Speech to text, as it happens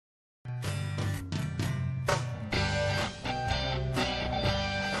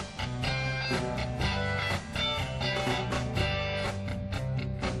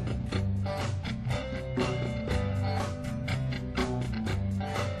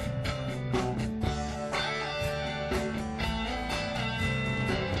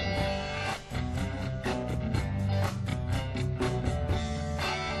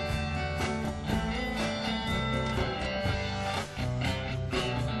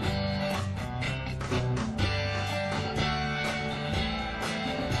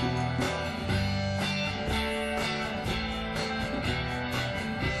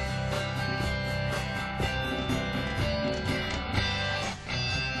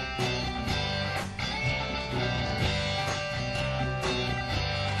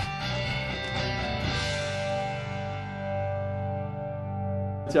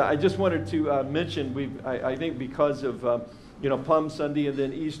But I just wanted to mention, I think because of Palm Sunday and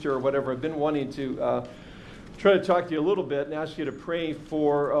then Easter or whatever, I've been wanting to try to talk to you a little bit and ask you to pray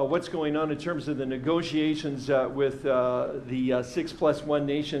for what's going on in terms of the negotiations with the 6+1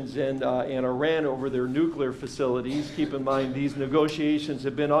 nations and Iran over their nuclear facilities. Keep in mind, these negotiations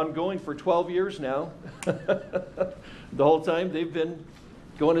have been ongoing for 12 years now. The whole time they've been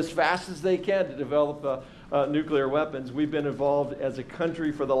going as fast as they can to develop nuclear weapons. We've been involved as a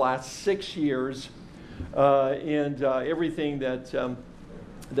country for the last 6 years, and everything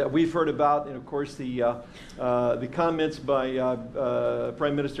that we've heard about, and of course the comments by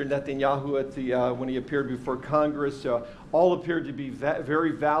Prime Minister Netanyahu at when he appeared before Congress, all appeared to be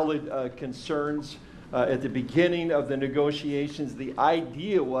very valid concerns. At the beginning of the negotiations, the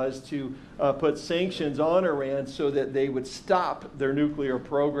idea was to put sanctions on Iran so that they would stop their nuclear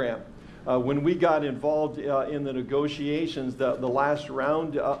program. When we got involved in the negotiations, the last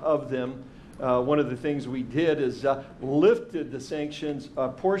round of them, one of the things we did is lifted the sanctions, a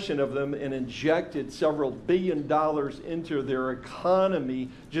portion of them, and injected several $billion into their economy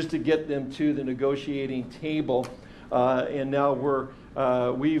just to get them to the negotiating table. And now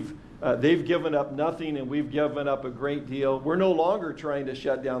they've given up nothing, and we've given up a great deal. We're no longer trying to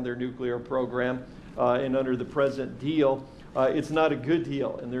shut down their nuclear program, and under the present deal, it's not a good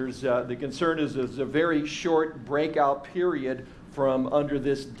deal. And there's the concern is there's a very short breakout period from under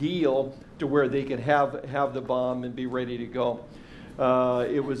this deal to where they could have the bomb and be ready to go.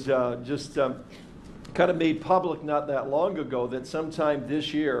 It was just kind of made public not that long ago that sometime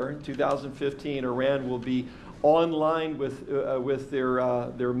this year, 2015, Iran will be online with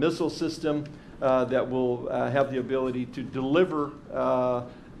their missile system that will have the ability to deliver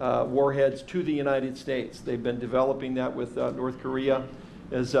warheads to the United States. They've been developing that with North Korea.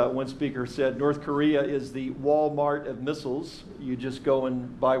 As one speaker said, North Korea is the Walmart of missiles. You just go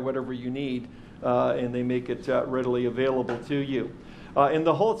and buy whatever you need, and they make it readily available to you. And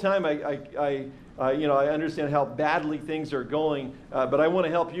the whole time, I understand how badly things are going, but I want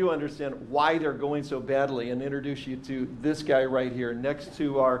to help you understand why they're going so badly and introduce you to this guy right here. Next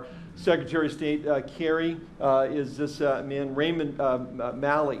to our Secretary of State, Kerry, is this man, Raymond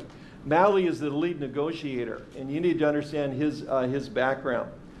Malley. Malley is the lead negotiator, and you need to understand his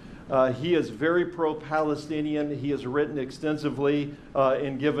background. He is very pro-Palestinian. He has written extensively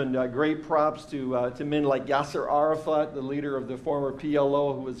and given great props to men like Yasser Arafat, the leader of the former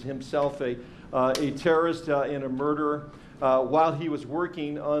PLO, who was himself a terrorist and a murderer. While he was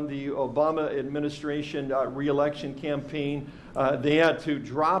working on the Obama administration re-election campaign, they had to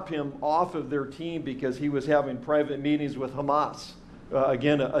drop him off of their team because he was having private meetings with Hamas,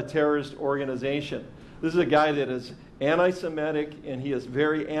 again, a terrorist organization. This is a guy that is anti-Semitic, and he is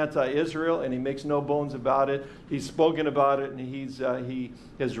very anti-Israel, and he makes no bones about it. He's spoken about it, and he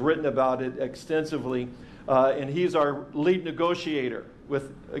has written about it extensively, and he's our lead negotiator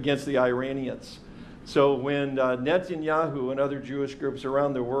against the Iranians. So when Netanyahu and other Jewish groups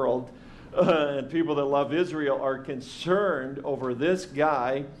around the world and people that love Israel are concerned over this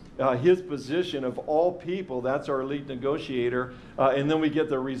guy, his position of all people, that's our lead negotiator, and then we get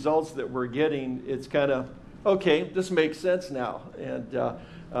the results that we're getting, it's kind of, okay, this makes sense now. And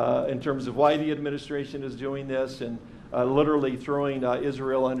in terms of why the administration is doing this and literally throwing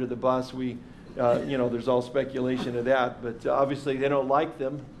Israel under the bus, there's all speculation of that, but obviously they don't like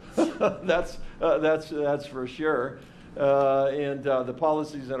them. That's for sure. And the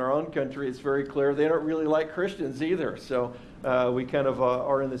policies in our own country, it's very clear they don't really like Christians either. So we kind of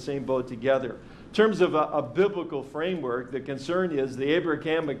are in the same boat together. In terms of a biblical framework, the concern is the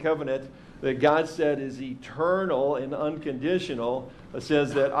Abrahamic covenant that God said is eternal and unconditional.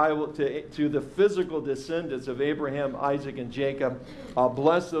 Says that I will to the physical descendants of Abraham, Isaac, and Jacob, I'll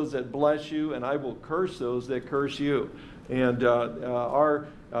bless those that bless you, and I will curse those that curse you. And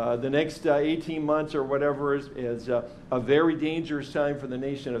the next 18 months or whatever is a very dangerous time for the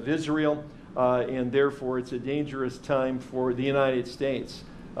nation of Israel, and therefore it's a dangerous time for the United States.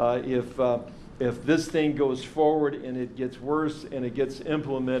 If this thing goes forward and it gets worse and it gets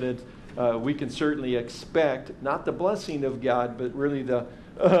implemented, we can certainly expect not the blessing of God, but really the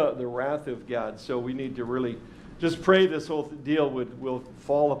wrath of God. So we need to really just pray this whole deal will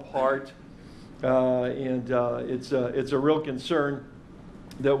fall apart. It's a real concern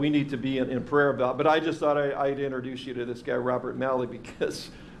that we need to be in prayer about. But I just thought I'd introduce you to this guy, Robert Malley, because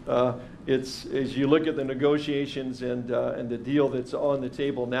it's, as you look at the negotiations and the deal that's on the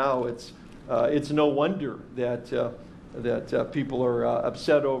table now, it's no wonder that people are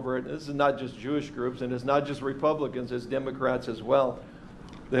upset over it. This is not just Jewish groups, and it's not just Republicans, it's Democrats as well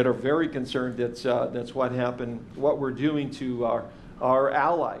that are very concerned that's what happened, what we're doing to our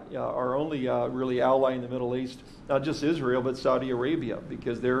ally, our only really ally in the Middle East, not just Israel, but Saudi Arabia,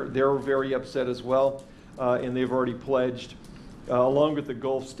 because they're very upset as well, and they've already pledged, along with the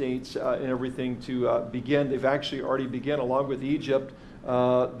Gulf states and everything, to begin. They've actually already begun, along with Egypt,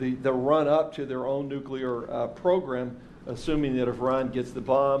 the run-up to their own nuclear program, assuming that if Iran gets the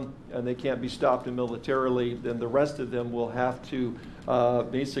bomb and they can't be stopped militarily, then the rest of them will have to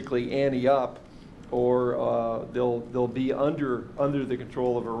basically ante up, or they'll be under the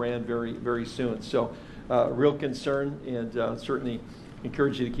control of Iran very soon. So real concern, and certainly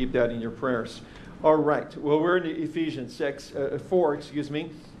encourage you to keep that in your prayers. All right. Well, we're in Ephesians 4.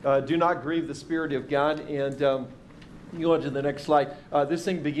 Do not grieve the Spirit of God. And you go on to the next slide. This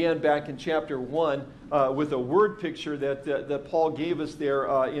thing began back in chapter 1 with a word picture that Paul gave us there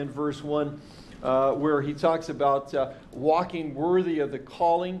in verse 1, where he talks about walking worthy of the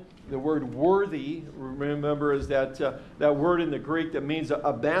calling. The word worthy, remember, is that word in the Greek that means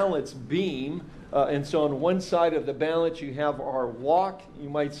a balance beam. And so on one side of the balance you have our walk, you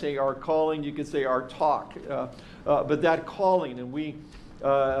might say our calling, you could say our talk. But that calling, and we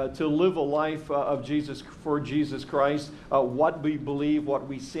to live a life of Jesus for Jesus Christ, what we believe, what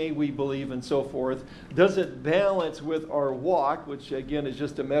we say we believe, and so forth, does it balance with our walk, which again is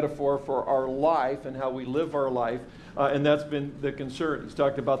just a metaphor for our life and how we live our life. And that's been the concern. He's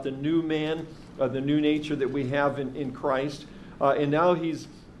talked about the new man, the new nature that we have in Christ. And now he's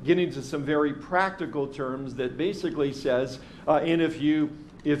getting to some very practical terms that basically says, and if you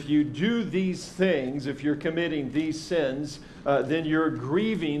do these things, if you're committing these sins, then you're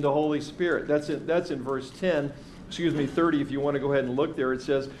grieving the Holy Spirit. That's in verse 30, if you want to go ahead and look there. It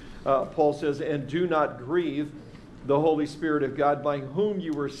says, Paul says, and do not grieve the Holy Spirit of God, by whom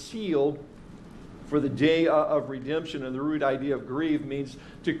you were sealed for the day of redemption. And the root idea of grieve means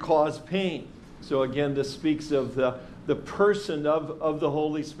to cause pain. So again, this speaks of the person of the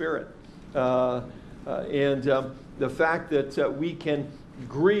Holy Spirit. And the fact that we can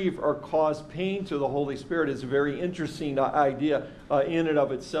grieve or cause pain to the Holy Spirit is a very interesting idea in and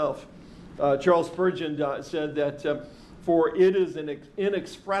of itself. Charles Spurgeon said that, for it is an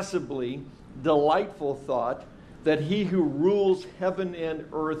inexpressibly delightful thought that he who rules heaven and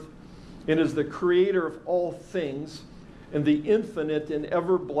earth and is the creator of all things, and the infinite and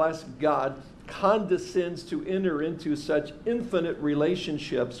ever-blessed God, condescends to enter into such infinite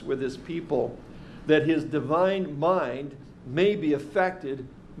relationships with his people that his divine mind may be affected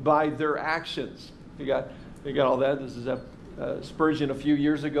by their actions. You got all that. This is Spurgeon a few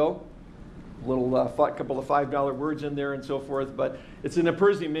years ago. A little couple of $5 words in there and so forth. But it's an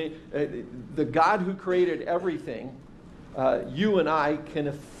impersonation. The God who created everything, you and I can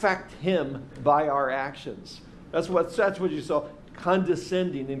affect him by our actions. That's what you saw,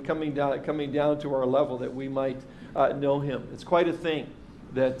 condescending and coming down to our level that we might know him. It's quite a thing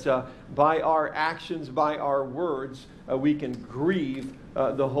that by our actions, by our words, we can grieve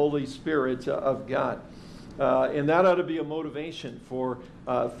the Holy Spirit of God. And that ought to be a motivation for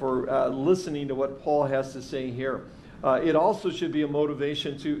listening to what Paul has to say here. It also should be a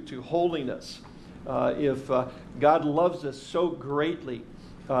motivation to holiness. If God loves us so greatly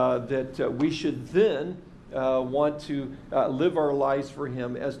that we should then want to live our lives for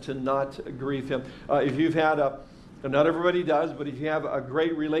him as to not grieve him. If you've had not everybody does, but if you have a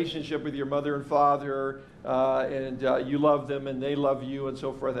great relationship with your mother and father, and you love them and they love you and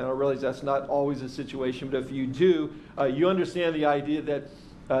so forth, and I realize that's not always a situation, but if you do, you understand the idea that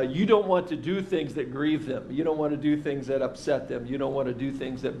you don't want to do things that grieve them. You don't want to do things that upset them. You don't want to do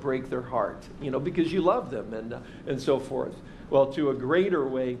things that break their heart, because you love them and so forth. Well, to a greater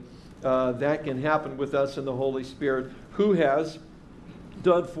way, that can happen with us in the Holy Spirit, who has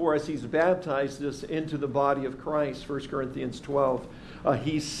done for us. He's baptized us into the body of Christ, 1 Corinthians 12.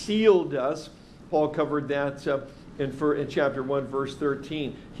 He sealed us. Paul covered that in chapter 1, verse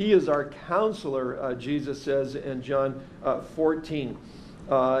 13. He is our counselor, Jesus says in John 14.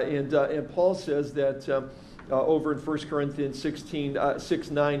 And Paul says that over in 1 Corinthians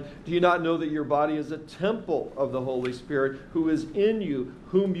 6:9, do you not know that your body is a temple of the Holy Spirit who is in you,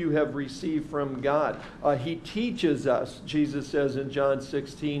 whom you have received from God? He teaches us, Jesus says in John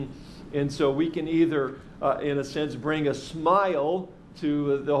 16, and so we can either, in a sense, bring a smile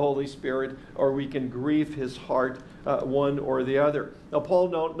to the Holy Spirit, or we can grieve his heart, one or the other. Now, Paul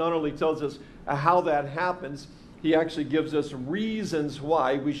not only tells us how that happens, he actually gives us reasons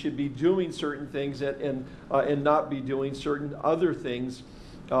why we should be doing certain things and not be doing certain other things,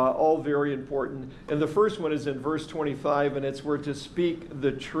 all very important. And the first one is in verse 25, and it's we're to speak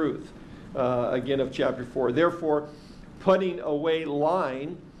the truth, again, of chapter 4. Therefore, putting away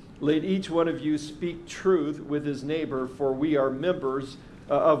lying, let each one of you speak truth with his neighbor, for we are members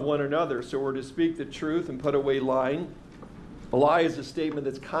of one another. So we're to speak the truth and put away lying. A lie is a statement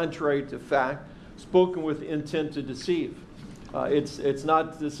that's contrary to fact, spoken with intent to deceive. It's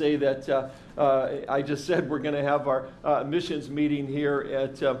not to say that I just said we're going to have our missions meeting here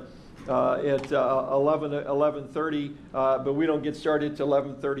at 11:30, but we don't get started till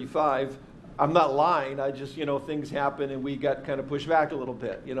 11:35. I'm not lying. I just, things happen and we got kind of pushed back a little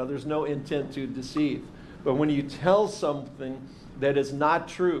bit. There's no intent to deceive. But when you tell something that is not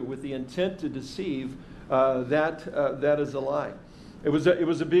true with the intent to deceive, that is a lie. It was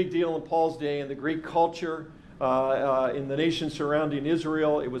a big deal in Paul's day in the Greek culture, in the nation surrounding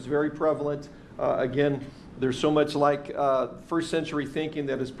Israel. It was very prevalent. Again, there's so much like first century thinking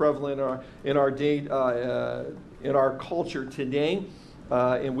that is prevalent in our day, in our culture today.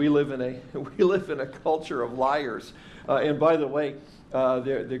 And we live in a culture of liars. And by the way,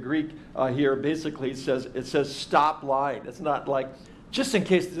 the Greek here basically says stop lying. It's not like just in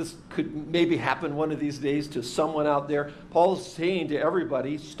case this could maybe happen one of these days to someone out there. Paul's saying to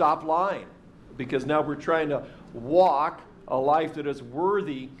everybody, stop lying, because now we're trying to walk a life that is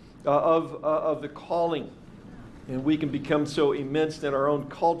worthy of the calling, and we can become so immersed in our own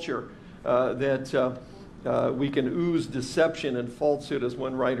culture that. We can ooze deception and falsehood, as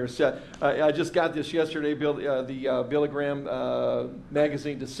one writer said. I just got this yesterday, the Billy Graham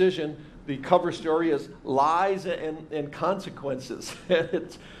magazine Decision. The cover story is Lies and Consequences.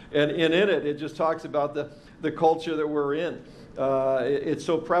 And in it just talks about the culture that we're in. It's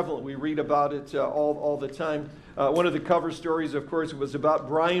so prevalent. We read about it all the time. One of the cover stories, of course, was about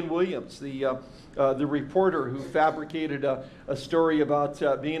Brian Williams, the reporter who fabricated a story about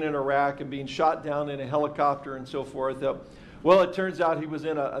being in Iraq and being shot down in a helicopter and so forth. Well, it turns out he was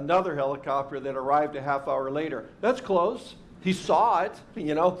in another helicopter that arrived a half hour later. That's close. He saw it,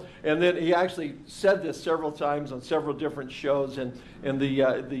 and then he actually said this several times on several different shows, and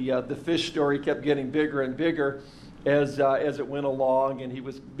the fish story kept getting bigger and bigger as it went along, and he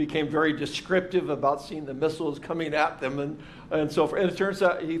became very descriptive about seeing the missiles coming at them and so forth. And it turns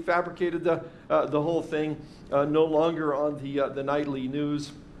out he fabricated the whole thing. No longer on the nightly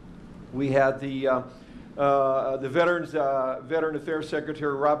news. We had the Veteran Affairs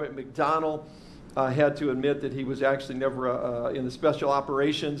Secretary Robert McDonnell had to admit that he was actually never in the special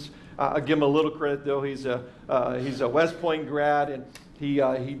operations. I'll give him a little credit, though. He's a West Point grad, and he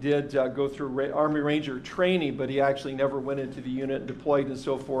did go through Army Ranger training, but he actually never went into the unit, deployed and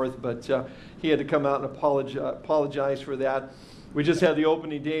so forth. But he had to come out and apologize for that. We just had the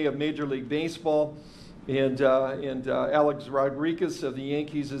opening day of Major League Baseball, and Alex Rodriguez of the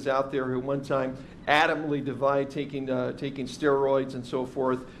Yankees is out there, who one time adamantly denied taking steroids and so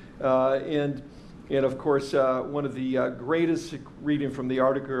forth. And of course, one of the greatest, reading from the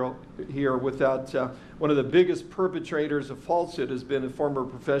article here, without one of the biggest perpetrators of falsehood has been a former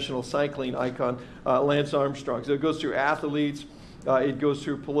professional cycling icon, Lance Armstrong. So it goes through athletes, it goes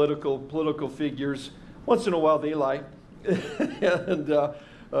through political figures. Once in a while they lie. And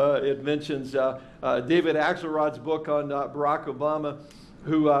it mentions David Axelrod's book on Barack Obama,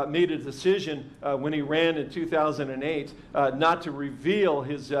 who made a decision when he ran in 2008 not to reveal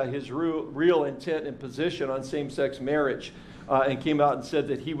his real intent and position on same-sex marriage, and came out and said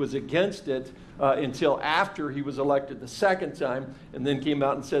that he was against it until after he was elected the second time, and then came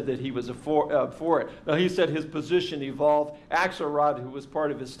out and said that he was for it. Now, he said his position evolved. Axelrod, who was part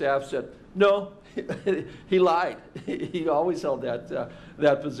of his staff, said, no, he lied. He always held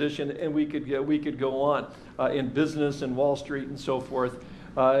that position, and we could go on in business and Wall Street and so forth.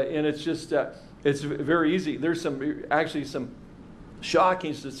 And it's just it's very easy. There's some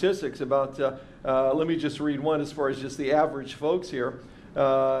shocking statistics about. Let me just read one as far as just the average folks here.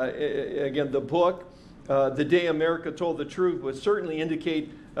 Again, the book, "The Day America Told the Truth," would certainly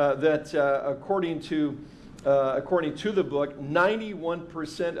indicate that according to the book,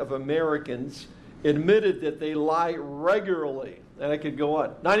 91% of Americans admitted that they lie regularly. And I could go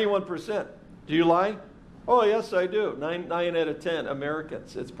on. 91%. Do you lie? Oh, yes, I do. 9 out of 10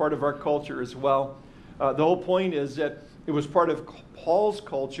 Americans. It's part of our culture as well. The whole point is that it was part of Paul's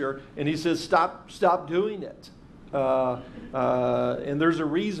culture, and he says, stop doing it. And there's a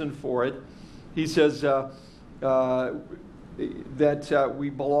reason for it. He says that we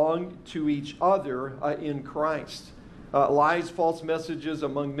belong to each other in Christ. Lies, false messages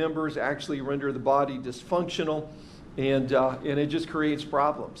among members actually render the body dysfunctional, and it just creates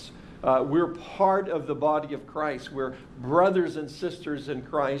problems. We're part of the body of Christ. We're brothers and sisters in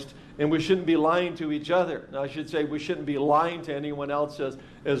Christ, and we shouldn't be lying to each other. Now, I should say we shouldn't be lying to anyone else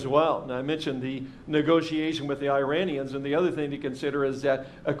as well. Now, I mentioned the negotiation with the Iranians, and the other thing to consider is that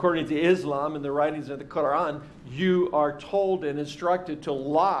according to Islam and the writings of the Quran, you are told and instructed to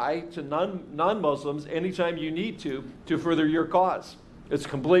lie to non-Muslims anytime you need to further your cause. It's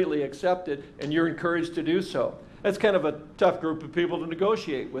completely accepted, and you're encouraged to do so. That's kind of a tough group of people to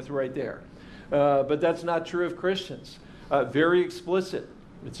negotiate with right there. But that's not true of Christians. Very explicit.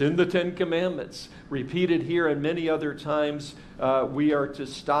 It's in the Ten Commandments. Repeated here and many other times, we are to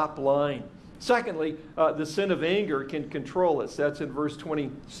stop lying. Secondly, the sin of anger can control us. That's in verse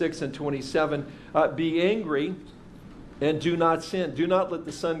 26 and 27. Be angry and do not sin. Do not let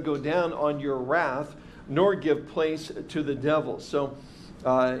the sun go down on your wrath, nor give place to the devil. So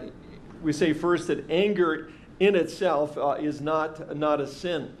we say first that anger in itself is not a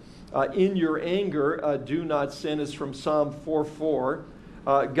sin. In your anger, do not sin is from Psalm 4:4.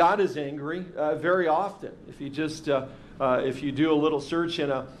 God is angry very often. If you just if you do a little search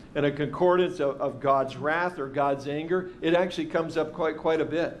in a concordance of God's wrath or God's anger, it actually comes up quite a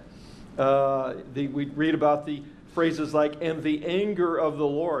bit. We read about the phrases like "and the anger of the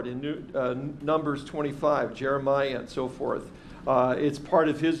Lord" in Numbers 25, Jeremiah, and so forth. It's part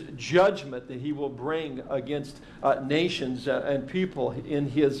of his judgment that he will bring against nations and people in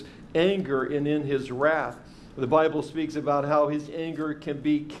his anger and in his wrath. The Bible speaks about how his anger can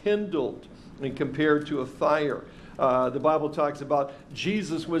be kindled and compared to a fire. The Bible talks about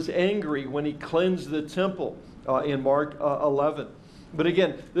Jesus was angry when he cleansed the temple in Mark 11. But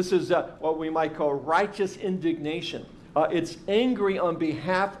again, this is what we might call righteous indignation. It's angry on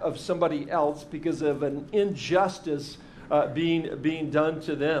behalf of somebody else because of an injustice being done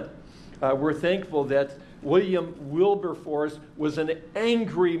to them. We're thankful that William Wilberforce was an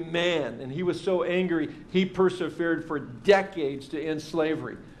angry man, and he was so angry he persevered for decades to end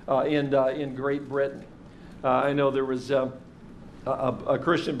slavery in Great Britain. I know there was a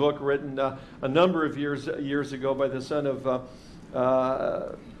Christian book written a number of years ago by the son of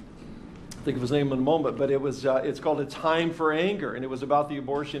I'll think of his name in a moment, but it's called A Time for Anger, and it was about the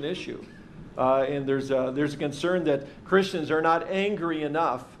abortion issue. And there's a concern that Christians are not angry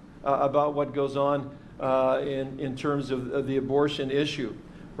enough about what goes on in terms of the abortion issue.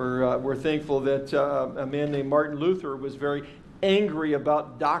 We're thankful that a man named Martin Luther was very angry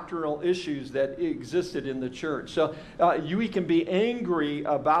about doctrinal issues that existed in the church. So we can be angry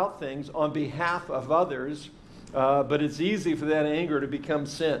about things on behalf of others, but it's easy for that anger to become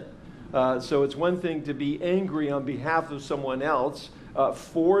sin. So it's one thing to be angry on behalf of someone else,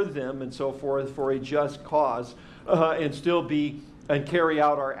 for them and so forth, for a just cause, and still be and carry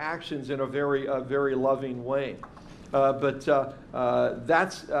out our actions in a very loving way. But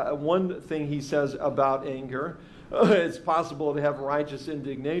that's one thing he says about anger. It's possible to have righteous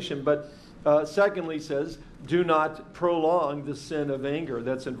indignation, but secondly says, do not prolong the sin of anger.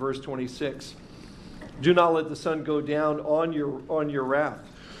 That's in verse 26. Do not let the sun go down on your wrath.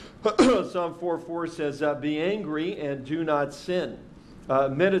 Psalm 4:4 says, be angry and do not sin.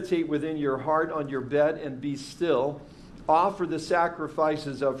 Meditate within your heart on your bed and be still. Offer the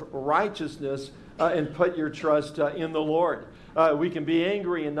sacrifices of righteousness and put your trust in the Lord. We can be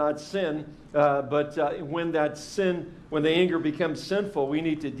angry and not sin, but when the anger becomes sinful, we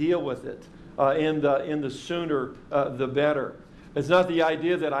need to deal with it. And the sooner, the better. It's not the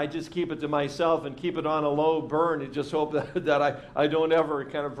idea that I just keep it to myself and keep it on a low burn and just hope that I don't ever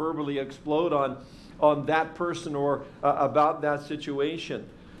kind of verbally explode on that person or about that situation.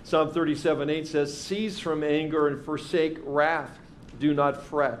 Psalm 37:8 says, cease from anger and forsake wrath. Do not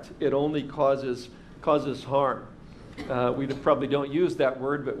fret. It only causes harm. We probably don't use that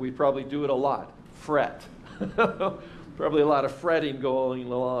word, but we probably do it a lot. Fret. Probably a lot of fretting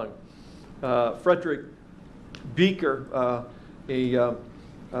going along. Frederick Beaker, a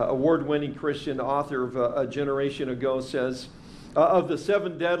award-winning Christian author of a generation ago, says, of the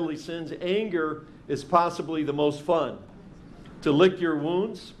 7 deadly sins, anger is possibly the most fun. To lick your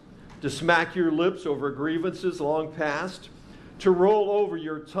wounds, to smack your lips over grievances long past, to roll over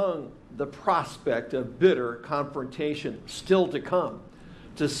your tongue the prospect of bitter confrontation still to come,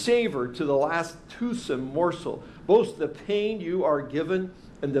 to savor to the last toothsome morsel both the pain you are given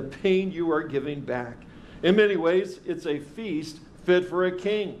and the pain you are giving back. In many ways, it's a feast fit for a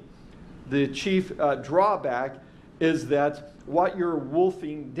king. The chief drawback is that what you're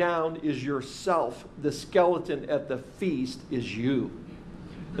wolfing down is yourself. The skeleton at the feast is you.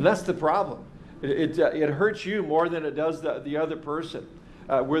 And that's the problem. It hurts you more than it does the other person.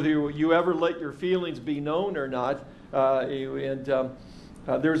 Whether you ever let your feelings be known or not,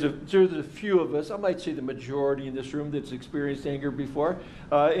 There's a few of us, I might say the majority in this room, that's experienced anger before,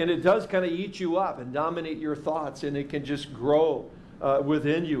 and it does kind of eat you up and dominate your thoughts, and it can just grow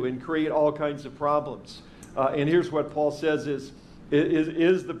within you and create all kinds of problems. And here's what Paul says is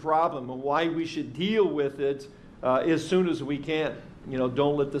the problem, and why we should deal with it as soon as we can. You know,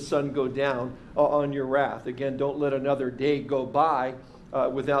 don't let the sun go down on your wrath. Again, don't let another day go by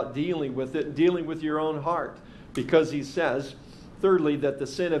without dealing with it, dealing with your own heart. Because he says, thirdly, that the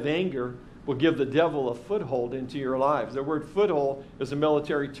sin of anger will give the devil a foothold into your lives. The word foothold is a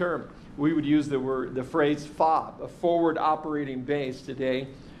military term. We would use the phrase FOB, a forward operating base today.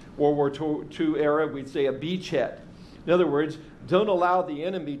 World War II era, we'd say a beachhead. In other words, don't allow the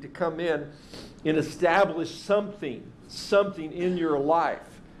enemy to come in and establish something in your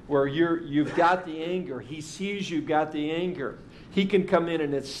life where you've got the anger. He sees you've got the anger. He can come in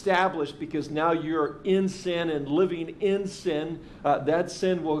and establish, because now you're in sin and living in sin. That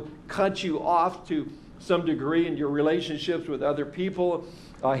sin will cut you off to some degree in your relationships with other people,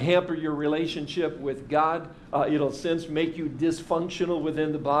 hamper your relationship with God. It'll since make you dysfunctional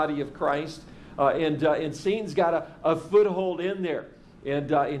within the body of Christ. And Satan's got a foothold in there.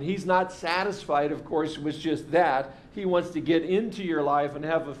 And he's not satisfied, of course, with just that. He wants to get into your life and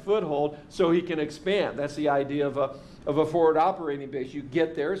have a foothold so he can expand. That's the idea of a forward operating base. You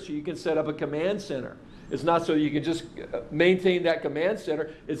get there so you can set up a command center. It's not so you can just maintain that command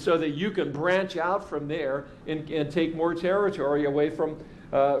center. It's so that you can branch out from there and take more territory away from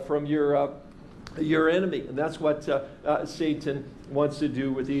your enemy. And that's what Satan wants to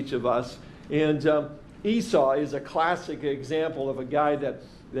do with each of us. And Esau is a classic example of a guy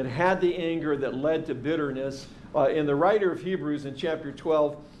that had the anger that led to bitterness. And the writer of Hebrews in chapter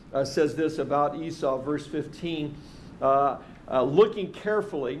 12 says this about Esau, verse 15, looking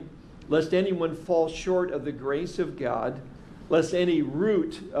carefully, lest anyone fall short of the grace of God, lest any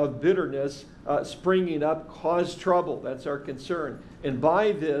root of bitterness springing up cause trouble. That's our concern. And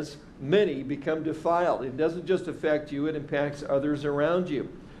by this, many become defiled. It doesn't just affect you, it impacts others around you.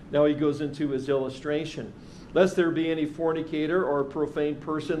 Now he goes into his illustration. Lest there be any fornicator or profane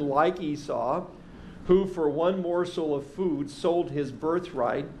person like Esau, who for one morsel of food sold his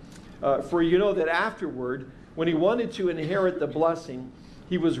birthright. For you know that afterward, when he wanted to inherit the blessing,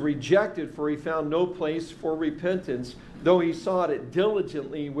 he was rejected, for he found no place for repentance, though he sought it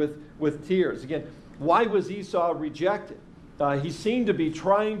diligently with tears. Again, why was Esau rejected? He seemed to be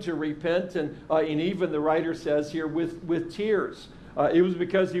trying to repent, and even the writer says here, with tears. It was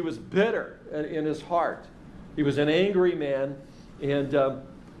because he was bitter in his heart. He was an angry man, and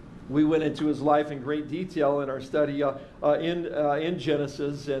we went into his life in great detail in our study in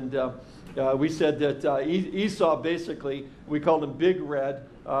Genesis, and we said that Esau, basically, we called him Big Red,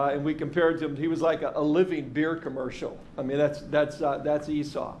 and we compared him. He was like a living beer commercial. I mean, that's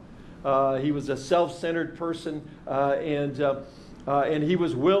Esau. He was a self-centered person, and he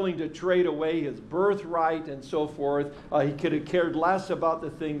was willing to trade away his birthright and so forth. He could have cared less about the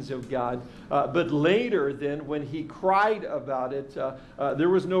things of God. But later then, when he cried about it, there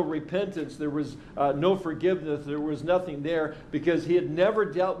was no repentance. There was no forgiveness. There was nothing there, because he had never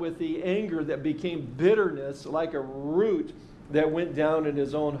dealt with the anger that became bitterness, like a root that went down in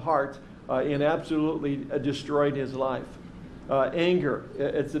his own heart and absolutely destroyed his life. Anger,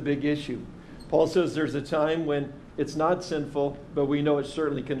 it's a big issue. Paul says there's a time when it's not sinful, but we know it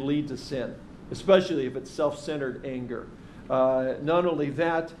certainly can lead to sin, especially if it's self-centered anger. Not only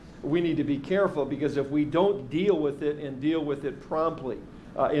that, we need to be careful, because if we don't deal with it and deal with it promptly,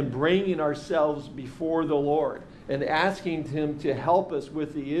 in bringing ourselves before the Lord and asking him to help us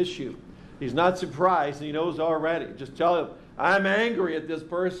with the issue, he's not surprised. He knows already. Just tell him, I'm angry at this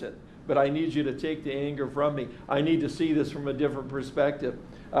person, but I need you to take the anger from me. I need to see this from a different perspective.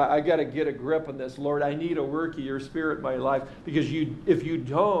 I got to get a grip on this, Lord. I need a work of your Spirit in my life, because if you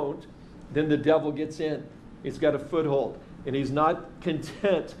don't, then the devil gets in. He's got a foothold, and he's not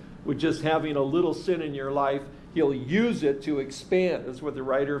content with just having a little sin in your life. He'll use it to expand. That's what the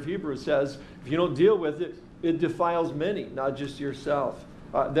writer of Hebrews says. If you don't deal with it, it defiles many, not just yourself.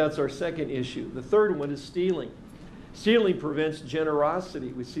 That's our second issue. The third one is stealing. Stealing prevents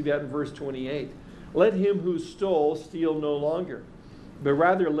generosity. We see that in verse 28. Let him who stole steal no longer, but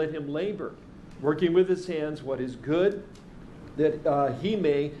rather let him labor, working with his hands what is good, that he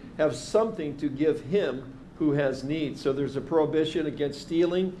may have something to give him who has need. So there's a prohibition against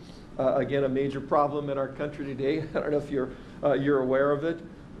stealing. Again, a major problem in our country today. I don't know if you're aware of it,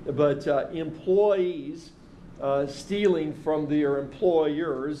 but employees stealing from their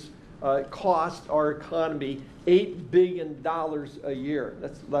employers cost our economy $8 billion a year.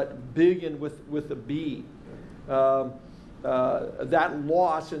 That's like billion with a B. that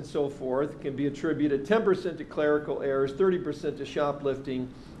loss and so forth can be attributed 10% to clerical errors, 30% to shoplifting,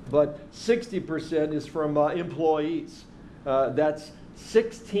 but 60% is from employees. That's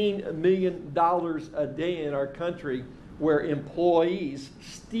 $16 million a day in our country where employees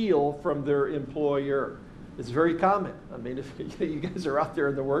steal from their employer. It's very common. I mean, if you guys are out there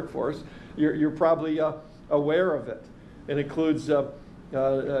in the workforce, you're probably aware of it. It includes,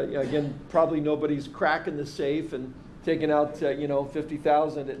 again, probably nobody's cracking the safe and taking out,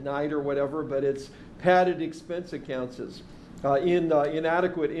 $50,000 at night or whatever, but it's padded expense accounts,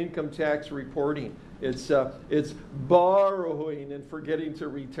 inadequate income tax reporting. It's borrowing and forgetting to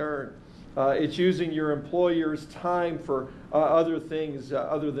return. It's using your employer's time for other things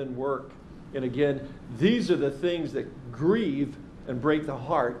other than work. And again, these are the things that grieve and break the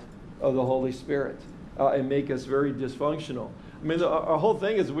heart of the Holy Spirit and make us very dysfunctional. I mean, our whole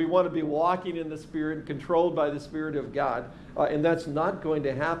thing is we want to be walking in the Spirit and controlled by the Spirit of God. And that's not going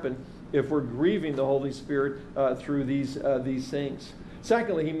to happen if we're grieving the Holy Spirit through these things.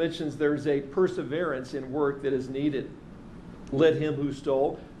 Secondly, he mentions there's a perseverance in work that is needed. Let him who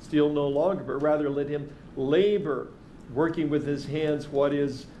stole steal no longer, but rather let him labor, working with his hands what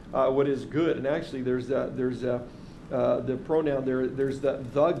is good. And actually, there's the pronoun there. There's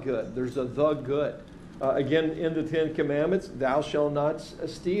the good. There's a the good. Again, in the Ten Commandments, thou shalt not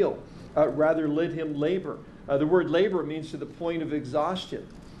steal. Rather, let him labor. The word labor means to the point of exhaustion.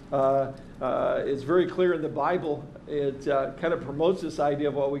 It's very clear in the Bible. It kind of promotes this idea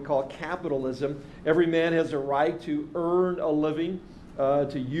of what we call capitalism. Every man has a right to earn a living,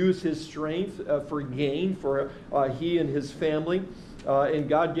 to use his strength for gain for he and his family. And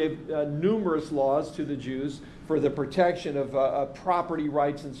God gave numerous laws to the Jews for the protection of property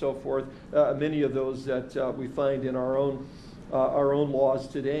rights and so forth. Many of those that we find in our own laws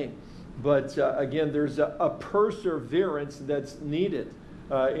today. But again, there's a perseverance that's needed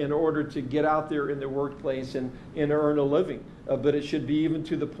in order to get out there in the workplace and earn a living. But it should be even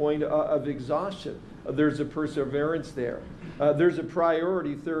to the point of exhaustion. There's a perseverance there. There's a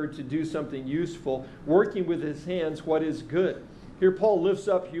priority, third, to do something useful, working with his hands what is good. Here Paul lifts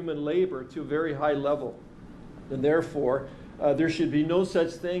up human labor to a very high level. And therefore, there should be no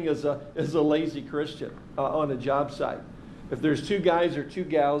such thing as a lazy Christian on a job site. If there's two guys or two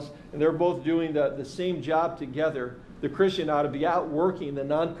gals and they're both doing the same job together, the Christian ought to be out working the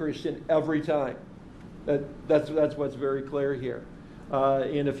non-Christian every time. That's what's very clear here.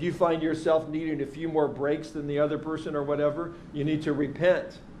 And if you find yourself needing a few more breaks than the other person or whatever, you need to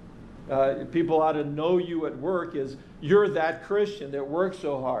repent. People ought to know you at work as you're that Christian that works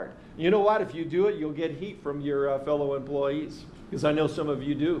so hard. You know what? If you do it, you'll get heat from your fellow employees, because I know some of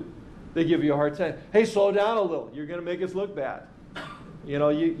you do. They give you a hard time. Hey, slow down a little. You're going to make us look bad.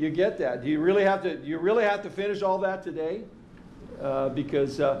 You get that. Do you really have to finish all that today?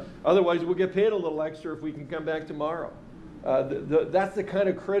 Because otherwise we'll get paid a little extra if we can come back tomorrow. That's the kind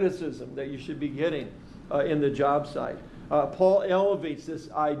of criticism that you should be getting in the job site. Paul elevates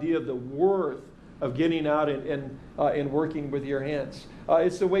this idea of the worth of getting out and working with your hands.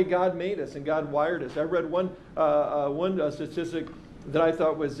 It's the way God made us and God wired us. I read one statistic that I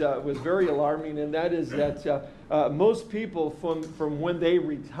thought was very alarming, and that is that most people from when they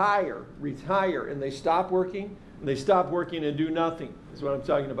retire and they stop working and do nothing. Is what I'm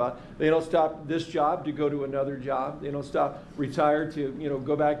talking about. They don't stop this job to go to another job. They don't stop retire to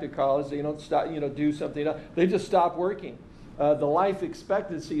go back to college. They don't stop do something else. They just stop working. The life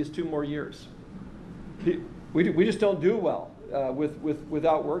expectancy is 2 more years. We just don't do well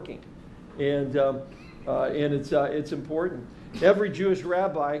without working, and it's important. Every Jewish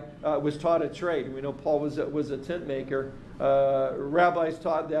rabbi was taught a trade. We know Paul was a tent maker. Rabbis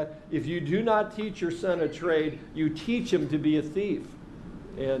taught that if you do not teach your son a trade, you teach him to be a thief.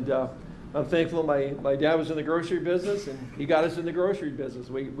 And I'm thankful my dad was in the grocery business, and he got us in the grocery business.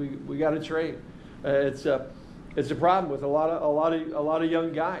 We got a trade. It's a problem with a lot of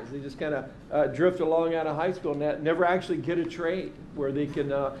young guys. They just kind of drift along out of high school and never actually get a trade where they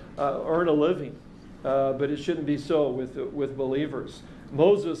can earn a living. But it shouldn't be so with believers.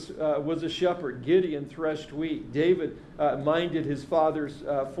 Moses was a shepherd. Gideon threshed wheat. David minded his father's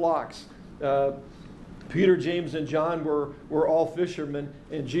flocks. Peter, James, and John were all fishermen.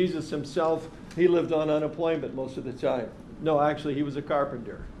 And Jesus himself, he lived on unemployment most of the time. No, actually, he was a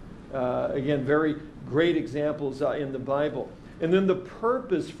carpenter. Again, very great examples in the Bible. And then the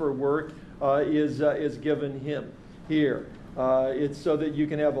purpose for work is given him here. It's so that you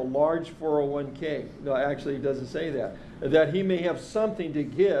can have a large 401k. No, actually, it doesn't say that. That he may have something to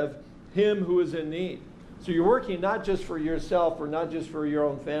give him who is in need. So you're working not just for yourself or not just for your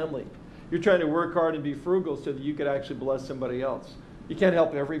own family. You're trying to work hard and be frugal so that you could actually bless somebody else. You can't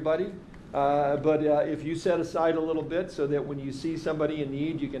help everybody, but if you set aside a little bit so that when you see somebody in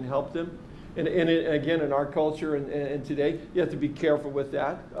need, you can help them. And again, in our culture and today, you have to be careful with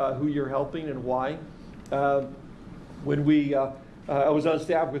that, who you're helping and why. When I was on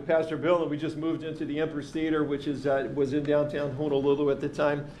staff with Pastor Bill, and we just moved into the Empress Theater, which was in downtown Honolulu at the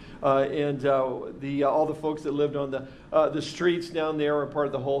time. And all the folks that lived on the streets down there are part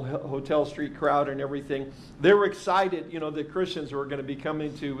of the whole Hotel Street crowd and everything. They were excited, the Christians were going to be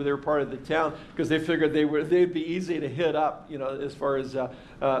coming to their part of the town because they figured they'd be easy to hit up, as far as the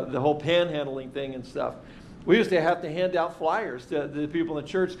whole panhandling thing and stuff. We used to have to hand out flyers to the people in the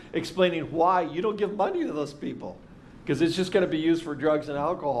church explaining why you don't give money to those people, because it's just going to be used for drugs and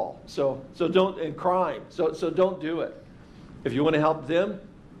alcohol. So don't, and crime. So don't do it. If you want to help them,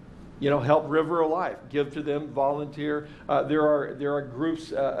 help River of Life. Give to them, volunteer. There are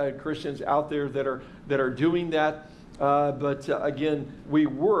groups, Christians out there that are doing that. But again, we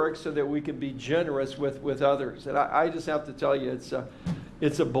work so that we can be generous with others. And I just have to tell you,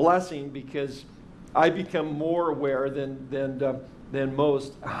 it's a blessing, because I become more aware than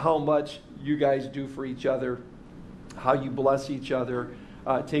most how much you guys do for each other, how you bless each other,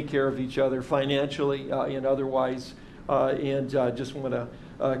 take care of each other financially and otherwise, and just want to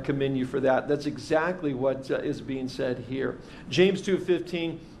commend you for that. That's exactly what is being said here. James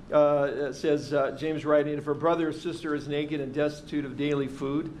 2:15 says, James writing, if a brother or sister is naked and destitute of daily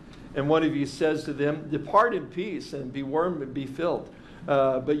food, and one of you says to them, depart in peace and be warm and be filled,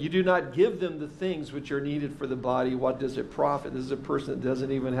 but you do not give them the things which are needed for the body, what does it profit? This is a person that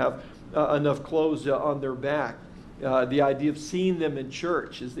doesn't even have enough clothes on their back. The idea of seeing them in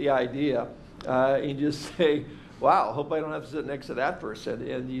church is the idea. And you just say, wow, hope I don't have to sit next to that person.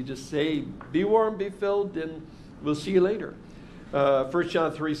 And you just say, be warm, be filled, and we'll see you later. 1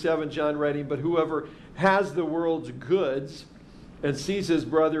 John 3:7, John writing, but whoever has the world's goods and sees his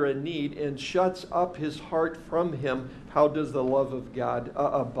brother in need and shuts up his heart from him, how does the love of God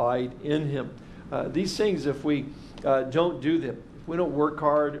abide in him? These things, if we don't do them, if we don't work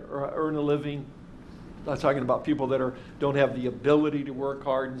hard or earn a living, I'm not talking about people that don't have the ability to work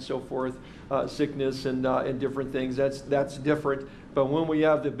hard and so forth, sickness and different things. That's different. But when we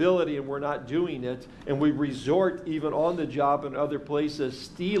have the ability and we're not doing it, and we resort even on the job and other places,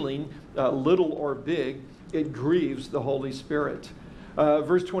 stealing, little or big, it grieves the Holy Spirit.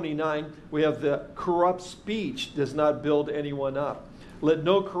 Verse 29, we have the corrupt speech does not build anyone up. Let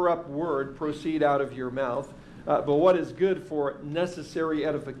no corrupt word proceed out of your mouth, but what is good for necessary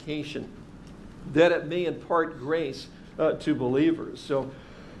edification, that it may impart grace to believers. So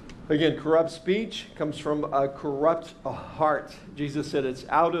again, corrupt speech comes from a corrupt heart. Jesus said it's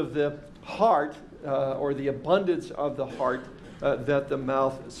out of the heart, or the abundance of the heart, that the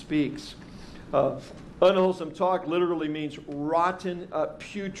mouth speaks. Unwholesome talk literally means rotten,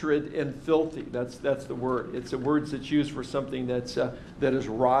 putrid, and filthy. That's the word. It's a word that's used for something that is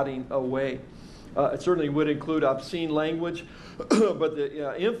rotting away. It certainly would include obscene language, but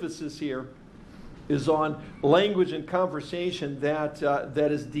the emphasis here is on language and conversation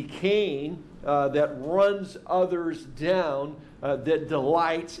that is decaying, that runs others down, that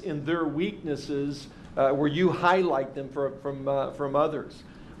delights in their weaknesses, where you highlight them from others.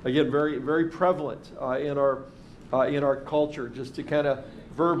 Again, very very prevalent in our culture, just to kind of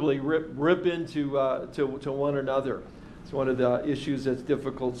verbally rip into to one another. It's one of the issues that's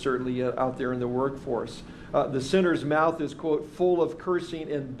difficult, certainly out there in the workforce. The sinner's mouth is, quote, full of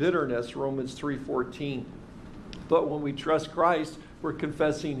cursing and bitterness, Romans 3:14. But when we trust Christ, we're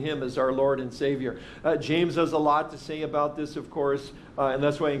confessing Him as our Lord and Savior. James has a lot to say about this, of course, and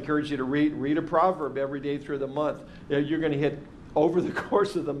that's why I encourage you to read a proverb every day through the month. You're going to hit, over the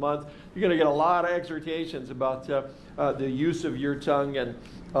course of the month, you're going to get a lot of exhortations about the use of your tongue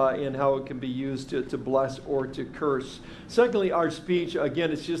and how it can be used to bless or to curse. Secondly, our speech,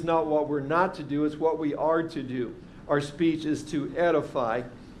 again, it's just not what we're not to do, it's what we are to do. Our speech is to edify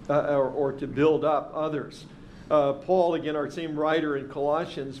or to build up others. Paul, again, our same writer in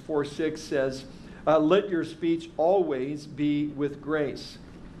Colossians 4:6 says, let your speech always be with grace,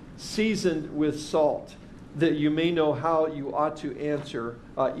 seasoned with salt, that you may know how you ought to answer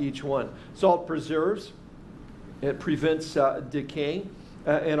each one. Salt preserves, it prevents decay,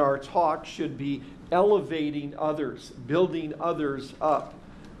 and our talk should be elevating others, building others up.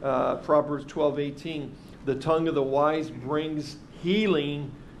 Proverbs 12:18, the tongue of the wise brings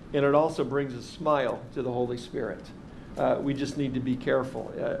healing, and it also brings a smile to the Holy Spirit. We just need to be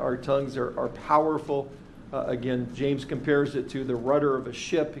careful. Our tongues are powerful. Again, James compares it to the rudder of a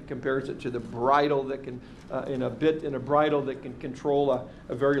ship. He compares it to the bridle that can, in a bridle that can control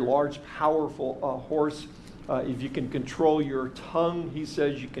a very large, powerful horse. If you can control your tongue, he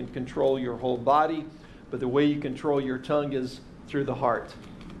says you can control your whole body. But the way you control your tongue is through the heart.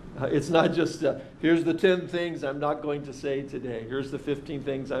 It's not just, here's the 10 things I'm not going to say today. Here's the 15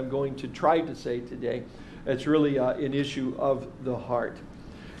 things I'm going to try to say today. It's really an issue of the heart.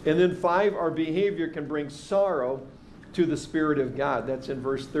 And then 5, our behavior can bring sorrow to the Spirit of God. That's in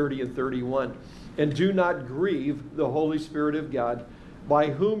verse 30 and 31. And do not grieve the Holy Spirit of God, by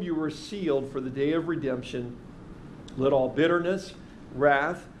whom you were sealed for the day of redemption. Let all bitterness,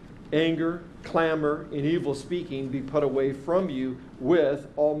 wrath, anger, clamor, and evil speaking be put away from you with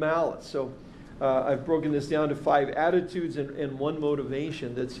all malice. So I've broken this down to 5 attitudes and 1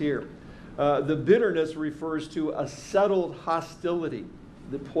 motivation that's here. The bitterness refers to a settled hostility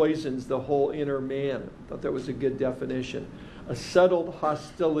that poisons the whole inner man. I thought that was a good definition. A settled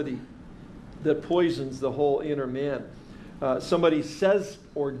hostility that poisons the whole inner man. Somebody says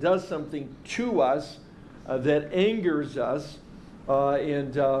or does something to us that angers us,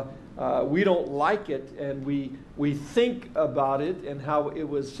 and we don't like it, and we think about it and how it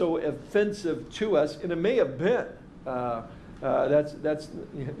was so offensive to us, and it may have been. That's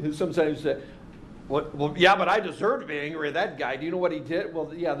sometimes say, well, yeah, but I deserve to be angry at that guy. Do you know what he did?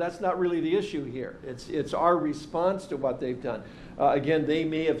 Well, yeah, that's not really the issue here. It's our response to what they've done. Again, they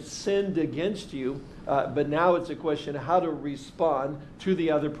may have sinned against you, but now it's a question of how to respond to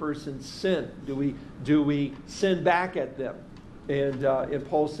the other person's sin. Do we sin back at them? And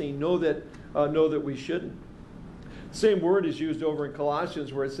Paul's saying, know that we shouldn't. Same word is used over in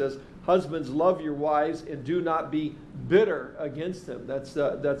Colossians where it says, husbands, love your wives and do not be bitter against them. That's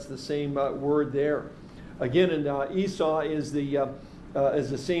the same word there. Again, and Esau is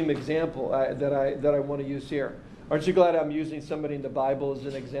the same example that I want to use here. Aren't you glad I'm using somebody in the Bible as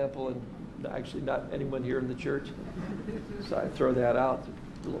an example and actually not anyone here in the church? So I throw that out.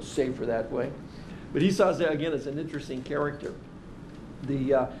 A little safer that way. But Esau, again, is an interesting character.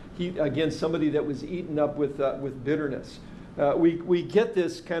 Again, somebody that was eaten up with bitterness. We get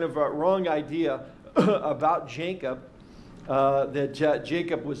this kind of wrong idea about Jacob, that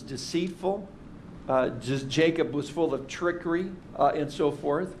Jacob was deceitful, Jacob was full of trickery, and so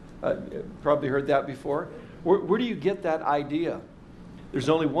forth. Probably heard that before. Where do you get that idea? There's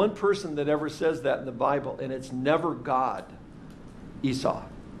only one person that ever says that in the Bible, and it's never God, Esau.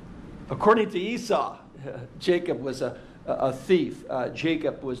 According to Esau, Jacob was a thief.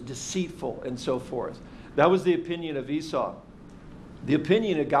 Jacob was deceitful, and so forth. That was the opinion of Esau. The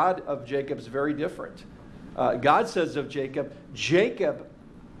opinion of God of Jacob is very different. God says of Jacob, Jacob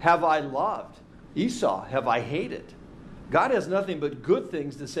have I loved, Esau have I hated. God has nothing but good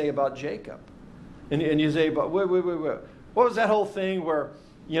things to say about Jacob. And you say, but wait. What was that whole thing where,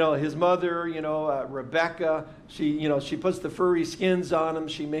 his mother, Rebecca, she puts the furry skins on him.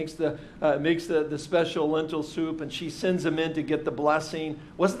 She makes the special lentil soup, and she sends him in to get the blessing.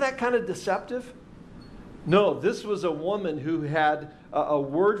 Wasn't that kind of deceptive? No, this was a woman who had a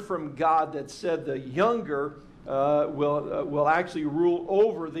word from God that said the younger will actually rule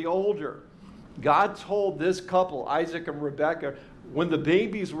over the older. God told this couple, Isaac and Rebecca, when the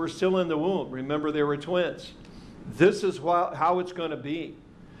babies were still in the womb, remember they were twins, this is how it's going to be.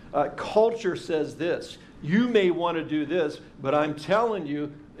 Culture says this. You may want to do this, but I'm telling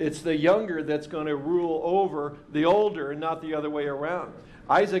you, it's the younger that's going to rule over the older and not the other way around.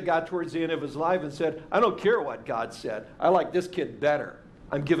 Isaac got towards the end of his life and said, I don't care what God said. I like this kid better.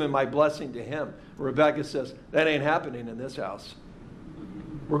 I'm giving my blessing to him. Rebecca says, that ain't happening in this house.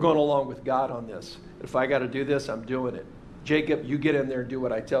 We're going along with God on this. If I got to do this, I'm doing it. Jacob, you get in there and do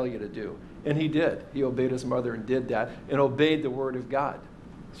what I tell you to do. And he did. He obeyed his mother and did that and obeyed the word of God.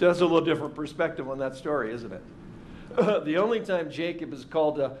 So that's a little different perspective on that story, isn't it? The only time Jacob is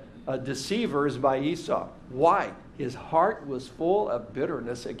called a deceiver is by Esau. Why? His heart was full of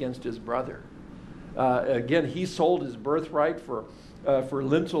bitterness against his brother. Again, he sold his birthright for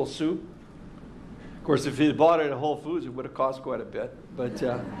lentil soup. Of course, if he had bought it at Whole Foods, it would have cost quite a bit. But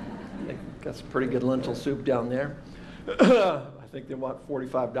got some pretty good lentil soup down there. I think they want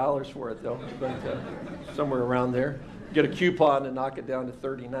 $45 for it, though. But somewhere around there. Get a coupon and knock it down to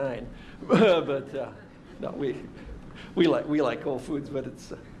 $39. But no, we like Whole Foods, but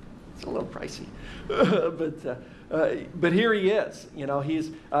it's a little pricey. But here he is.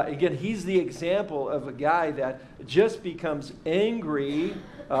 He's the example of a guy that just becomes angry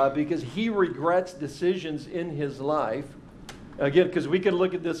because he regrets decisions in his life. Again, because we can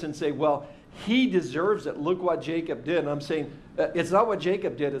look at this and say, well, he deserves it. Look what Jacob did. And I'm saying it's not what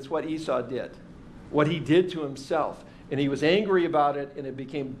Jacob did, it's what Esau did. what he did to himself. And he was angry about it, and it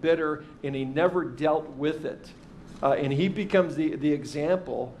became bitter, and he never dealt with it. And he becomes the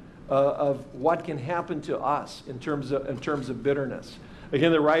example of what can happen to us in terms of bitterness.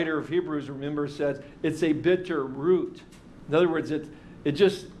 Again, the writer of Hebrews, remember, says it's a bitter root. In other words, it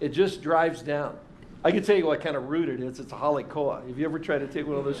just drives down. I can tell you what kind of root it is. It's a halikoa. Have you ever tried to take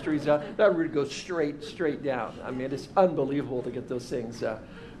one of those trees out? That root goes straight down. I mean, it's unbelievable to get those things.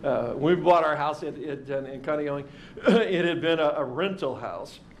 When we bought our house in Kaneohe, it had been a rental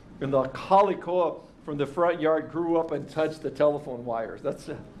house. And the halikoa from the front yard grew up and touched the telephone wires.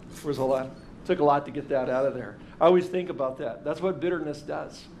 Was a lot. Took a lot to get that out of there. I always think about that. That's what bitterness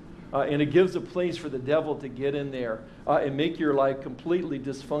does. And it gives a place for the devil to get in there and make your life completely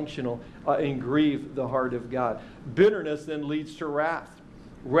dysfunctional and grieve the heart of God. Bitterness then leads to wrath.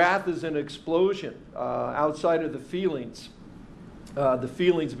 Wrath is an explosion outside of the feelings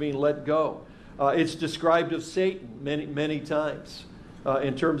being let go. It's described of Satan many times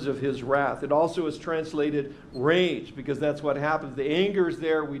in terms of his wrath. It also is translated rage, because that's what happens. The anger is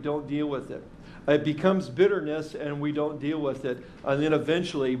there, we don't deal with it. It becomes bitterness, and we don't deal with it. And then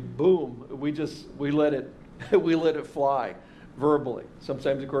eventually, boom, we let it fly verbally.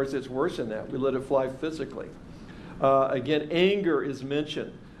 Sometimes, of course, it's worse than that. We let it fly physically. Again, anger is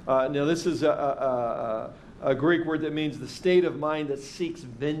mentioned. Now, this is a Greek word that means the state of mind that seeks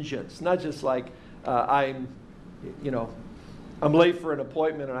vengeance. Not just like I'm late for an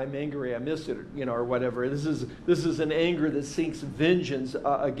appointment and I'm angry, I missed it, or whatever. This is an anger that seeks vengeance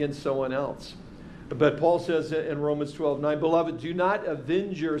against someone else. But Paul says in Romans 12:9, "Beloved, do not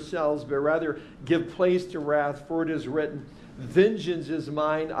avenge yourselves, but rather give place to wrath, for it is written, 'Vengeance is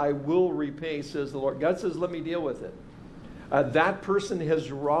mine, I will repay,' says the Lord." God says, let me deal with it. That person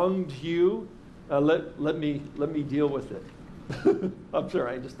has wronged you. Let me deal with it. I'm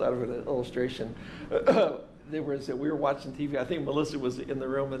sorry, I just thought of an illustration. We were watching TV. I think Melissa was in the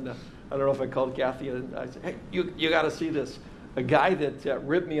room, and I don't know if I called Kathy, and I said, "Hey, you got to see this." A guy that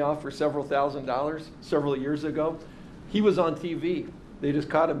ripped me off for several $1,000s several years ago, he was on TV. They just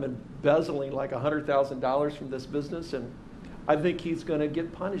caught him embezzling like $100,000 from this business, and I think he's going to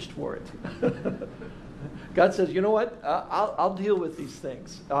get punished for it. God says, you know what? I'll deal with these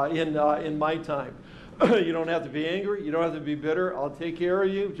things in my time. You don't have to be angry. You don't have to be bitter. I'll take care of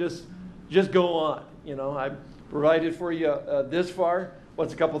you. Just go on. I provided for you this far.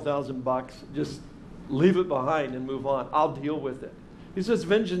 What's a couple $1,000? Just leave it behind and move on. I'll deal with it. He says,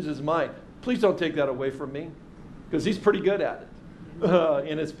 vengeance is mine. Please don't take that away from me, because he's pretty good at it.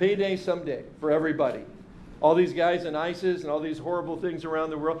 And it's payday someday for everybody. All these guys in ISIS and all these horrible things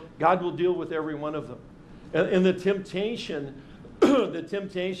around the world, God will deal with every one of them. And the temptation,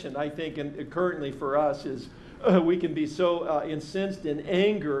 I think, and currently for us is we can be so incensed in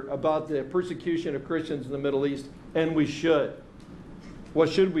anger about the persecution of Christians in the Middle East, and we should. What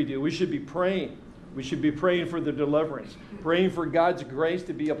should we do? We should be praying. We should be praying for the deliverance, praying for God's grace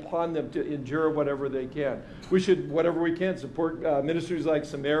to be upon them to endure whatever they can. We should, whatever we can, support ministries like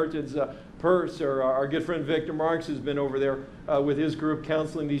Samaritan's Purse, or our good friend Victor Marks has been over there with his group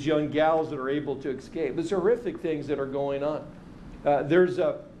counseling these young gals that are able to escape. It's horrific things that are going on. There's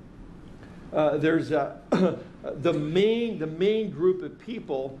the main group of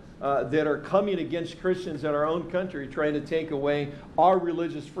people that are coming against Christians in our own country, trying to take away our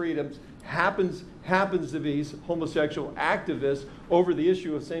religious freedoms, happens to be homosexual activists over the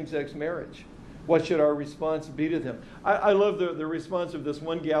issue of same-sex marriage. What should our response be to them? I love the response of this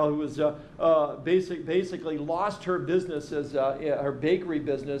one gal who was basically lost her business as her bakery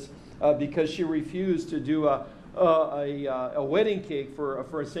business because she refused to do a wedding cake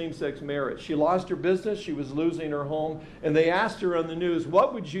for a same-sex marriage. She lost her business, she was losing her home, and they asked her on the news,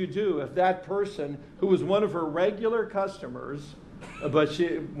 what would you do if that person who was one of her regular customers, but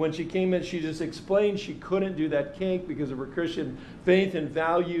when she came in, she just explained she couldn't do that cake because of her Christian faith and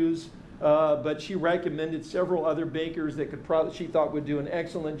values, but she recommended several other bakers that she thought would do an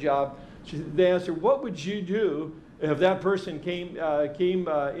excellent job. They asked her, what would you do if that person came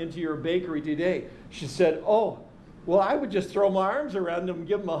into your bakery today? She said, oh, well, I would just throw my arms around them and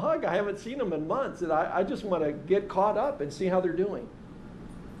give them a hug. I haven't seen them in months, and I just want to get caught up and see how they're doing.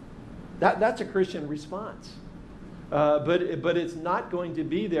 That's a Christian response. But it's not going to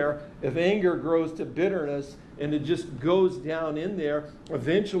be there if anger grows to bitterness and it just goes down in there.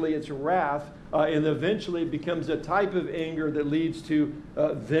 Eventually it's wrath, and eventually it becomes a type of anger that leads to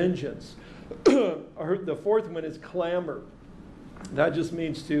vengeance. The fourth one is clamor. That just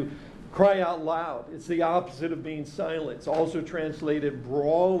means to cry out loud. It's the opposite of being silent. It's also translated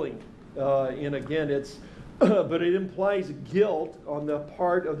brawling. And again, but it implies guilt on the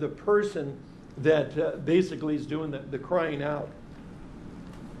part of the person that basically is doing the crying out.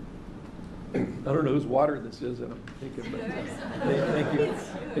 I don't know whose water this is, and I'm thinking, but thank you.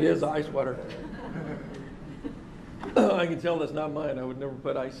 It is ice water. I can tell that's not mine. I would never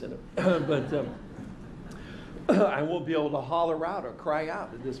put ice in it. But I won't be able to holler out or cry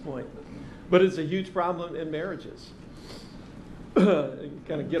out at this point. But it's a huge problem in marriages. Kind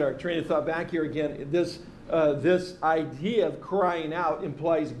of get our train of thought back here again. This idea of crying out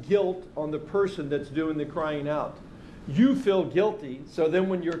implies guilt on the person that's doing the crying out. You feel guilty, so then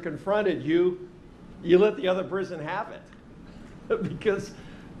when you're confronted, you let the other person have it because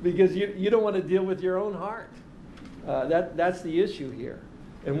you don't want to deal with your own heart. That's the issue here.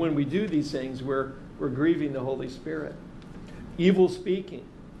 And when we do these things, we're grieving the Holy Spirit. Evil speaking,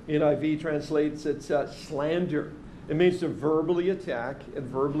 NIV translates it slander. It means to verbally attack and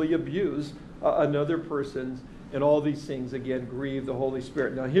verbally abuse another person, and all these things again grieve the Holy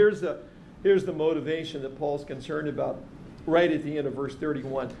Spirit. Now here's the motivation that Paul's concerned about right at the end of verse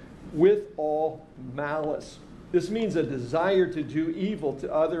 31. With all malice. This means a desire to do evil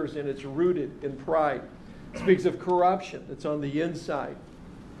to others, and it's rooted in pride. It speaks of corruption that's on the inside.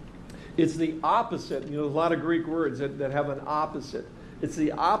 It's the opposite. There's a lot of Greek words that have an opposite. It's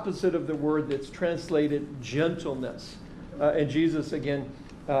the opposite of the word that's translated gentleness. And Jesus, again,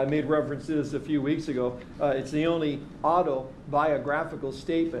 made reference to this a few weeks ago. It's the only autobiographical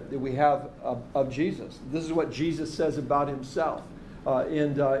statement that we have of Jesus. This is what Jesus says about himself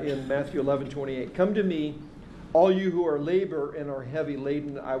in Matthew 11:28. Come to me, all you who are labor and are heavy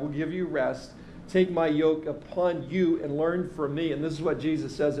laden, I will give you rest. Take my yoke upon you and learn from me. And this is what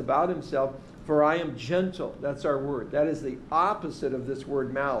Jesus says about himself. For I am gentle. That's our word. That is the opposite of this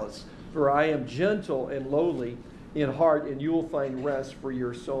word malice. For I am gentle and lowly in heart, and you will find rest for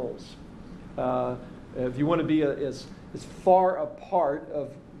your souls. If you want to be as far apart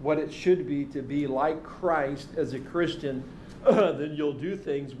of what it should be to be like Christ as a Christian, then you'll do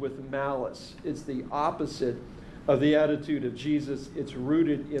things with malice. It's the opposite of the attitude of Jesus. It's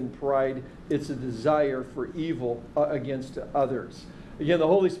rooted in pride. It's a desire for evil against others. Again, the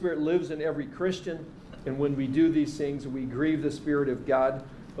Holy Spirit lives in every Christian, and when we do these things, we grieve the Spirit of God.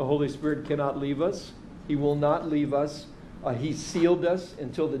 The Holy Spirit cannot leave us. He will not leave us. He sealed us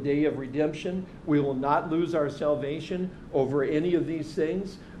until the day of redemption. We will not lose our salvation over any of these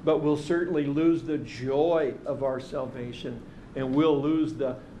things, but we'll certainly lose the joy of our salvation, and we'll lose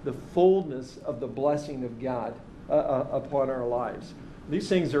the fullness of the blessing of God upon our lives. These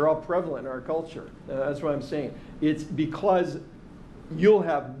things are all prevalent in our culture. That's what I'm saying. It's because you'll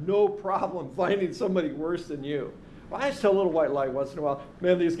have no problem finding somebody worse than you. Well, I just tell a little white lie once in a while.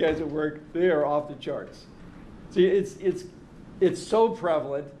 Man, these guys at work, they are off the charts. See, it's so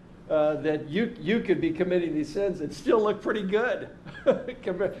prevalent that you could be committing these sins and still look pretty good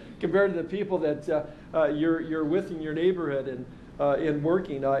compared to the people that you're with in your neighborhood and in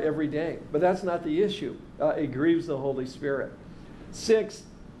working every day. But that's not the issue. It grieves the Holy Spirit. 6,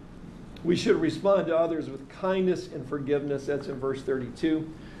 we should respond to others with kindness and forgiveness. That's in verse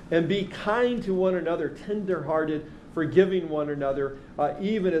 32. And be kind to one another, tender-hearted, forgiving one another,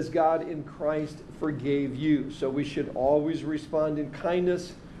 even as God in Christ forgave you. So we should always respond in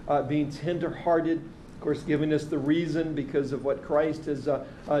kindness, being tender-hearted, of course, giving us the reason because of what Christ has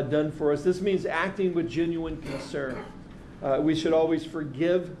done for us. This means acting with genuine concern. We should always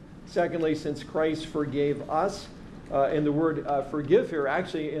forgive. Secondly, since Christ forgave us, and the word forgive here,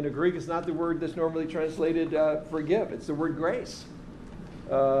 actually in the Greek, is not the word that's normally translated forgive. It's the word grace.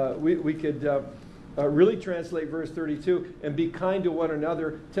 We could really translate verse 32, and be kind to one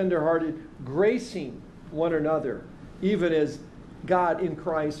another, tenderhearted, gracing one another, even as God in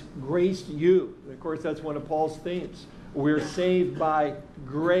Christ graced you. And of course, that's one of Paul's themes. We're saved by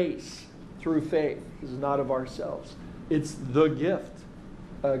grace through faith. This is not of ourselves. It's the gift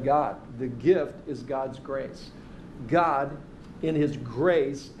of God. The gift is God's grace. God, in his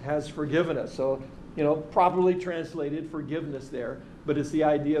grace, has forgiven us. So, properly translated forgiveness there. But it's the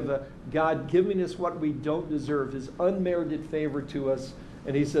idea of God giving us what we don't deserve, his unmerited favor to us.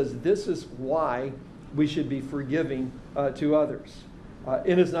 And he says this is why we should be forgiving to others.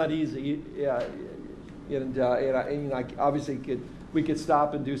 And it's not easy. Obviously, we could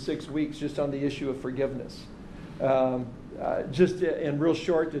stop and do 6 weeks just on the issue of forgiveness. Just in real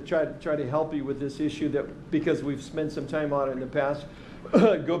short, to try to help you with this issue, that because we've spent some time on it in the past,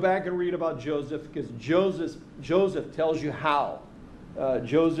 go back and read about Joseph, because Joseph tells you how.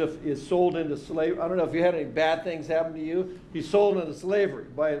 Joseph is sold into slavery. I don't know if you had any bad things happen to you. He's sold into slavery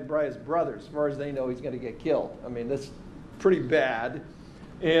by his brothers. As far as they know, he's going to get killed. I mean, that's pretty bad.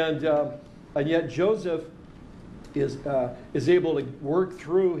 And yet Joseph is able to work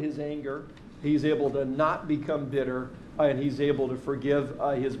through his anger he's able to not become bitter, and he's able to forgive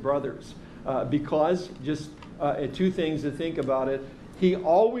his brothers. Because, just two things to think about it, he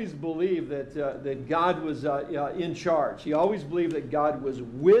always believed that God was in charge. He always believed that God was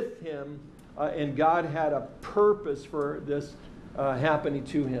with him, and God had a purpose for this happening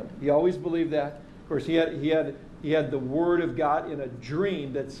to him. He always believed that. Of course, he had the word of God in a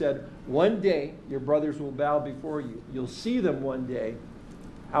dream that said, one day your brothers will bow before you. You'll see them one day.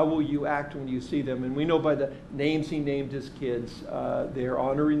 How will you act when you see them? And we know by the names he named his kids, they're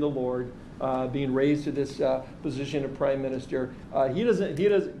honoring the Lord, being raised to this position of prime minister.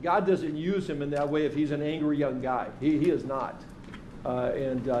 God doesn't use him in that way if he's an angry young guy. He is not.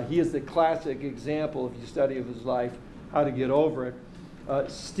 And he is the classic example, if you study of his life, how to get over it.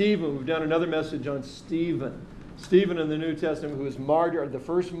 Stephen, we've done another message on Stephen. Stephen in the New Testament, who is martyr, the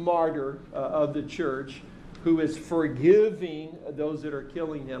first martyr of the church, who is forgiving those that are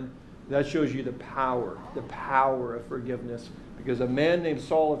killing him. That shows you the power of forgiveness. Because a man named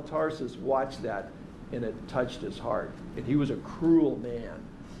Saul of Tarsus watched that, and it touched his heart. And he was a cruel man.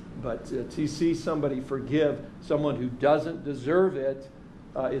 But to see somebody forgive someone who doesn't deserve it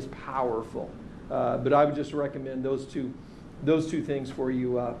is powerful. But I would just recommend those two things for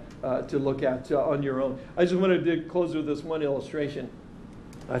you to look at on your own. I just wanted to close with this one illustration.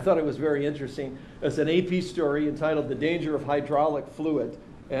 I thought it was very interesting. It's an AP story entitled "The Danger of Hydraulic Fluid,"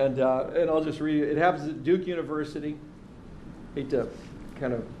 and I'll just read it. It happens at Duke University. Hate to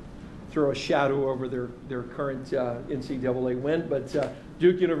kind of throw a shadow over their current NCAA win, but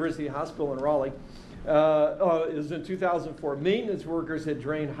Duke University Hospital in Raleigh is in 2004. Maintenance workers had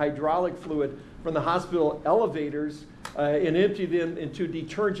drained hydraulic fluid from the hospital elevators and emptied them into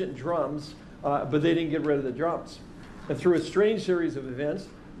detergent drums, but they didn't get rid of the drums. And through a strange series of events,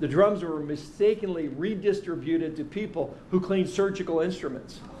 the drums were mistakenly redistributed to people who cleaned surgical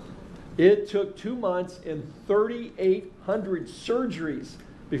instruments. It took 2 months and 3,800 surgeries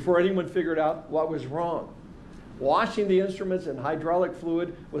before anyone figured out what was wrong. Washing the instruments in hydraulic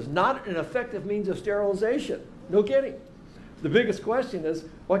fluid was not an effective means of sterilization. No kidding. The biggest question is,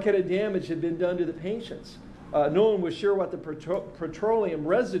 what kind of damage had been done to the patients? No one was sure what the petroleum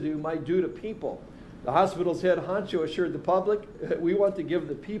residue might do to people. The hospital's head honcho assured the public, we want to give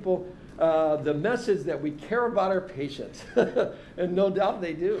the people the message that we care about our patients. And no doubt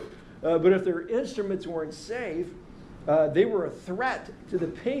they do. But if their instruments weren't safe, they were a threat to the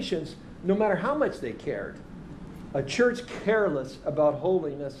patients no matter how much they cared. A church careless about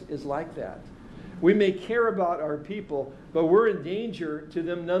holiness is like that. We may care about our people, but we're in danger to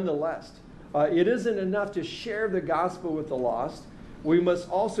them nonetheless. It isn't enough to share the gospel with the lost. We must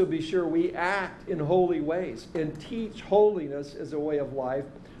also be sure we act in holy ways and teach holiness as a way of life,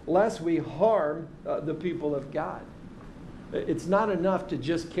 lest we harm the people of God. It's not enough to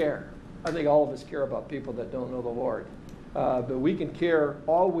just care. I think all of us care about people that don't know the Lord. But we can care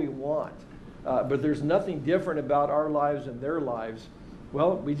all we want. But there's nothing different about our lives and their lives.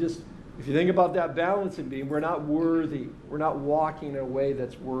 Well, if you think about that balancing beam, we're not worthy. We're not walking in a way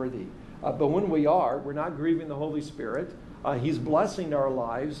that's worthy. But when we are, we're not grieving the Holy Spirit. He's blessing our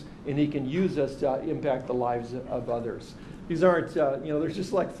lives, and he can use us to impact the lives of others. These aren't, there's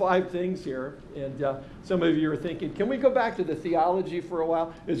just like 5 things here. And some of you are thinking, can we go back to the theology for a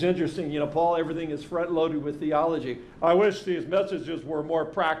while? It's interesting, Paul, everything is front-loaded with theology. I wish these messages were more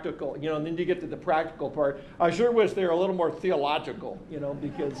practical, and then you get to the practical part. I sure wish they were a little more theological,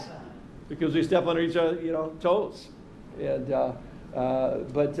 because we step on each other's, toes. And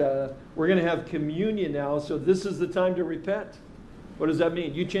but we're going to have communion now, so this is the time to repent. What does that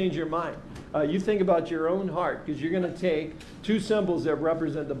mean? You change your mind. You think about your own heart, because you're going to take 2 symbols that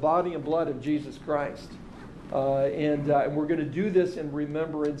represent the body and blood of Jesus Christ. And we're going to do this in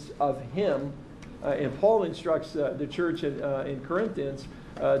remembrance of him. And Paul instructs the church in Corinthians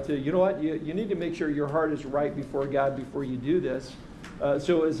you need to make sure your heart is right before God before you do this.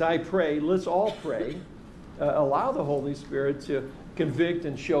 So as I pray, let's all pray. Allow the Holy Spirit to convict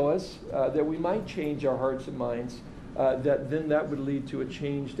and show us that we might change our hearts and minds, that would lead to a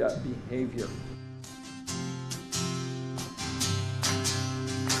changed behavior.